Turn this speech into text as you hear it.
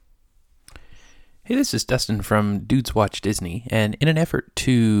Hey, this is Dustin from Dudes Watch Disney, and in an effort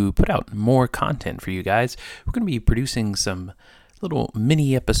to put out more content for you guys, we're going to be producing some little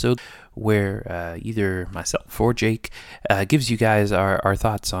mini episodes where either myself or Jake gives you guys our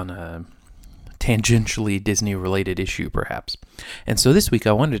thoughts on a tangentially Disney-related issue, perhaps. And so this week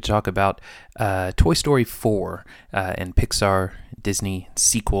I wanted to talk about Toy Story 4 and Pixar Disney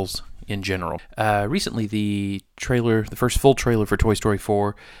sequels in general. Recently, the first full trailer for Toy Story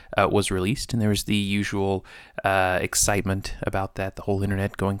 4 was released, and there was the usual excitement about that, the whole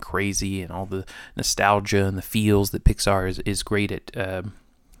internet going crazy, and all the nostalgia and the feels that Pixar is great at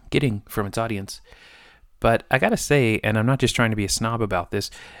getting from its audience. But I gotta say, and I'm not just trying to be a snob about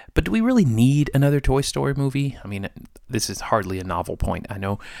this, but do we really need another Toy Story movie? I mean, this is hardly a novel point, I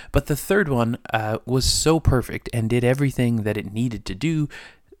know, but the third one was so perfect and did everything that it needed to do.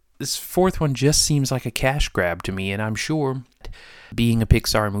 This fourth one just seems like a cash grab to me, and I'm sure being a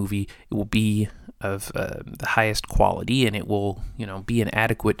Pixar movie, it will be of the highest quality, and it will, be an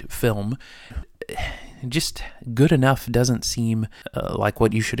adequate film. Just good enough doesn't seem like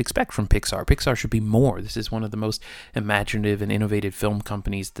what you should expect from Pixar. Pixar should be more. This is one of the most imaginative and innovative film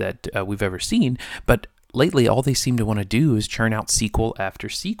companies that we've ever seen, but lately all they seem to want to do is churn out sequel after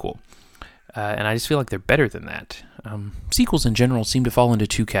sequel. And I just feel like they're better than that. Sequels in general seem to fall into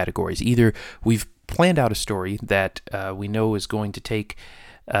two categories. Either we've planned out a story that we know is going to take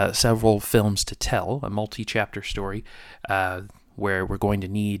several films to tell, a multi-chapter story, where we're going to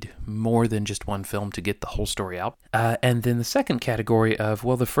need more than just one film to get the whole story out. And then the second category of,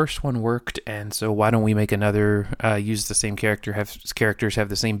 well, the first one worked, and so why don't we make another, use the same characters have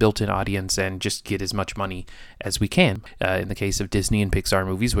the same built-in audience, and just get as much money as we can. In the case of Disney and Pixar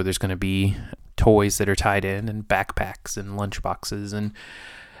movies, where there's going to be toys that are tied in, and backpacks, and lunchboxes, and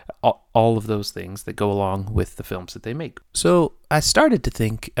all of those things that go along with the films that they make. So I started to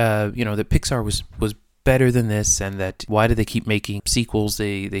think, that Pixar was better than this, and that why do they keep making sequels?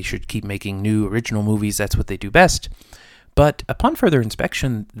 They should keep making new original movies. That's what they do best. But upon further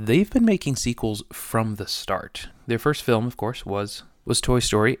inspection, they've been making sequels from the start. Their first film, of course, was Toy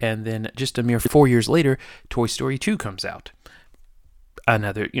Story, and then just a mere 4 years later, Toy Story 2 comes out.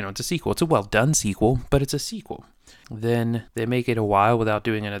 Another, it's a sequel. It's a well-done sequel, but it's a sequel. Then they make it a while without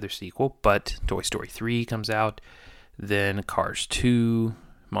doing another sequel, but Toy Story 3 comes out. Then Cars 2,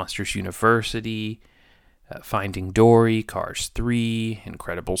 Monsters University, Finding Dory, Cars 3,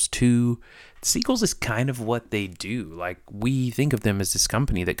 Incredibles 2. Sequels is kind of what they do. Like, we think of them as this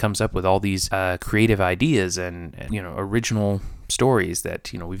company that comes up with all these creative ideas and original stories that,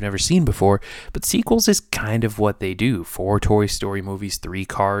 we've never seen before. But sequels is kind of what they do. 4 Toy Story movies, 3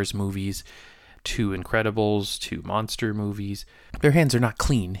 Cars movies, 2 Incredibles, 2 Monster movies. Their hands are not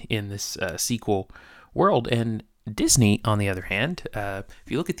clean in this sequel world, and Disney, on the other hand, if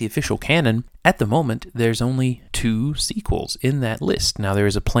you look at the official canon, at the moment, there's only 2 sequels in that list. Now, there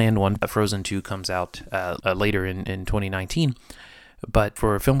is a planned one. Frozen 2 comes out later in 2019. But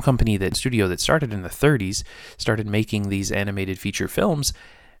for a film company, studio that started in the 30s, started making these animated feature films,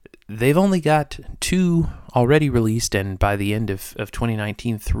 they've only got 2 already released, and by the end of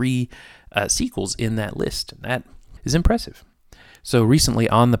 2019, 3 sequels in that list. And that is impressive. So recently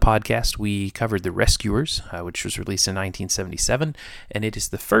on the podcast, we covered The Rescuers, which was released in 1977, and it is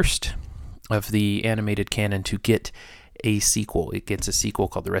the first of the animated canon to get a sequel. It gets a sequel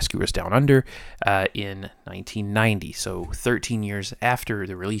called The Rescuers Down Under in 1990. So 13 years after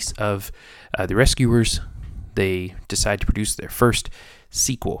the release of The Rescuers, they decide to produce their first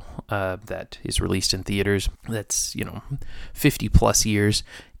sequel that is released in theaters. That's, 50 plus years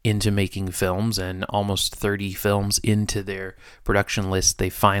into making films, and almost 30 films into their production list, they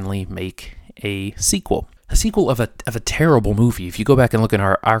finally make a sequel. A sequel of a terrible movie. If you go back and look in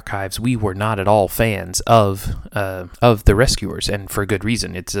our archives, we were not at all fans of The Rescuers, and for good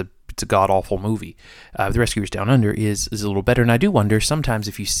reason. It's a god-awful movie. The Rescuers Down Under is a little better, and I do wonder sometimes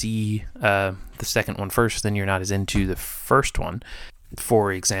if you see the second one first, then you're not as into the first one.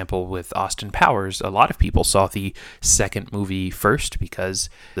 For example, with Austin Powers, a lot of people saw the second movie first because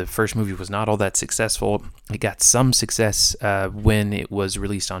the first movie was not all that successful. It got some success when it was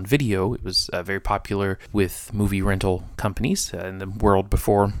released on video. It was very popular with movie rental companies in the world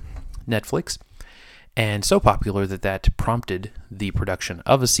before Netflix, and so popular that prompted the production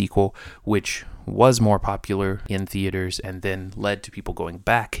of a sequel, which was more popular in theaters and then led to people going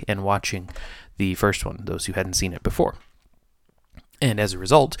back and watching the first one, those who hadn't seen it before. And as a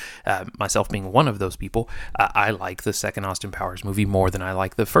result, myself being one of those people, I like the second Austin Powers movie more than I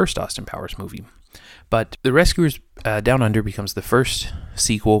like the first Austin Powers movie. But The Rescuers Down Under becomes the first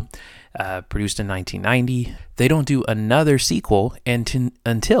sequel produced in 1990. They don't do another sequel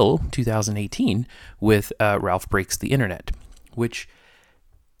until 2018 with Ralph Breaks the Internet, which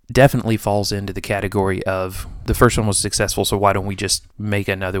definitely falls into the category of the first one was successful, so why don't we just make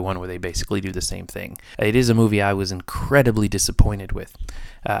another one where they basically do the same thing? It is a movie I was incredibly disappointed with.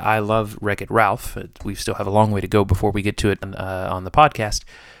 I love Wreck-It Ralph. We still have a long way to go before we get to it on the podcast,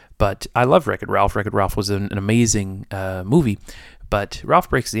 but I love Wreck-It Ralph. Wreck-It Ralph was an amazing movie, but Ralph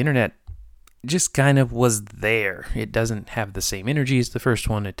Breaks the Internet just kind of was there. It doesn't have the same energy as the first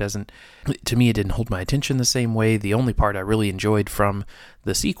one. To me, it didn't hold my attention the same way. The only part I really enjoyed from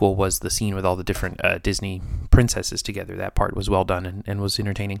the sequel was the scene with all the different Disney princesses together. That part was well done and was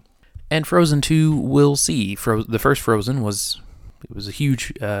entertaining. And Frozen 2, we'll see. The first Frozen was a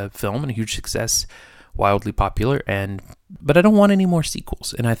huge film and a huge success, wildly popular. But I don't want any more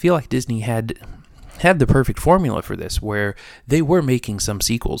sequels. And I feel like Disney had the perfect formula for this, where they were making some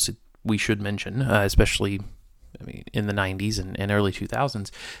sequels. We should mention, especially in the 90s and early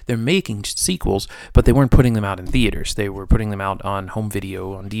 2000s, they're making sequels, but they weren't putting them out in theaters. They were putting them out on home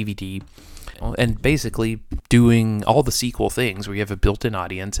video, on DVD, and basically doing all the sequel things where you have a built-in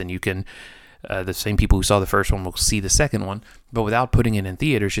audience and you can, the same people who saw the first one will see the second one, but without putting it in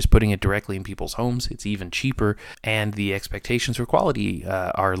theaters, just putting it directly in people's homes. It's even cheaper, and the expectations for quality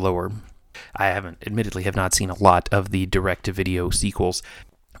are lower. I admittedly have not seen a lot of the direct-to-video sequels,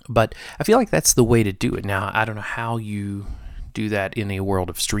 but I feel like that's the way to do it. Now, I don't know how you do that in a world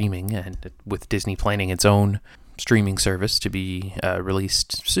of streaming, and with Disney planning its own streaming service to be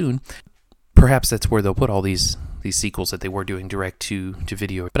released soon. Perhaps that's where they'll put all these sequels that they were doing direct to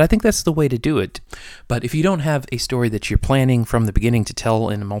video. But I think that's the way to do it. But if you don't have a story that you're planning from the beginning to tell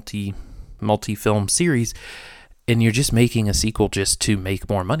in a multi-film series, and you're just making a sequel just to make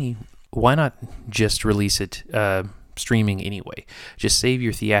more money, why not just release it streaming anyway? Just save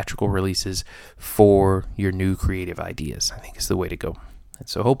your theatrical releases for your new creative ideas, I think is the way to go. And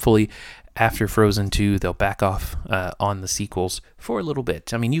so hopefully after Frozen 2, they'll back off on the sequels for a little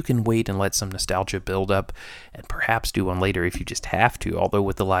bit. I mean, you can wait and let some nostalgia build up and perhaps do one later if you just have to. Although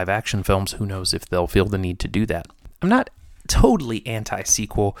with the live action films, who knows if they'll feel the need to do that. I'm not totally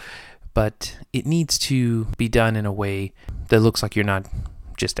anti-sequel, but it needs to be done in a way that looks like you're not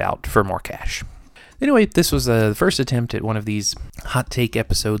just out for more cash. Anyway, this was the first attempt at one of these hot take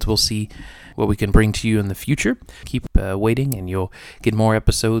episodes. We'll see what we can bring to you in the future. Keep waiting, and you'll get more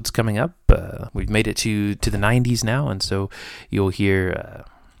episodes coming up. We've made it to the 90s now, and so you'll hear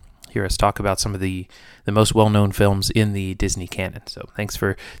us talk about some of the most well-known films in the Disney canon. So thanks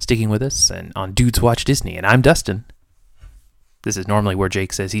for sticking with us and on Dudes Watch Disney, and I'm Dustin. This is normally where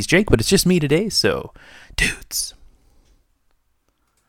Jake says he's Jake, but it's just me today, so dudes.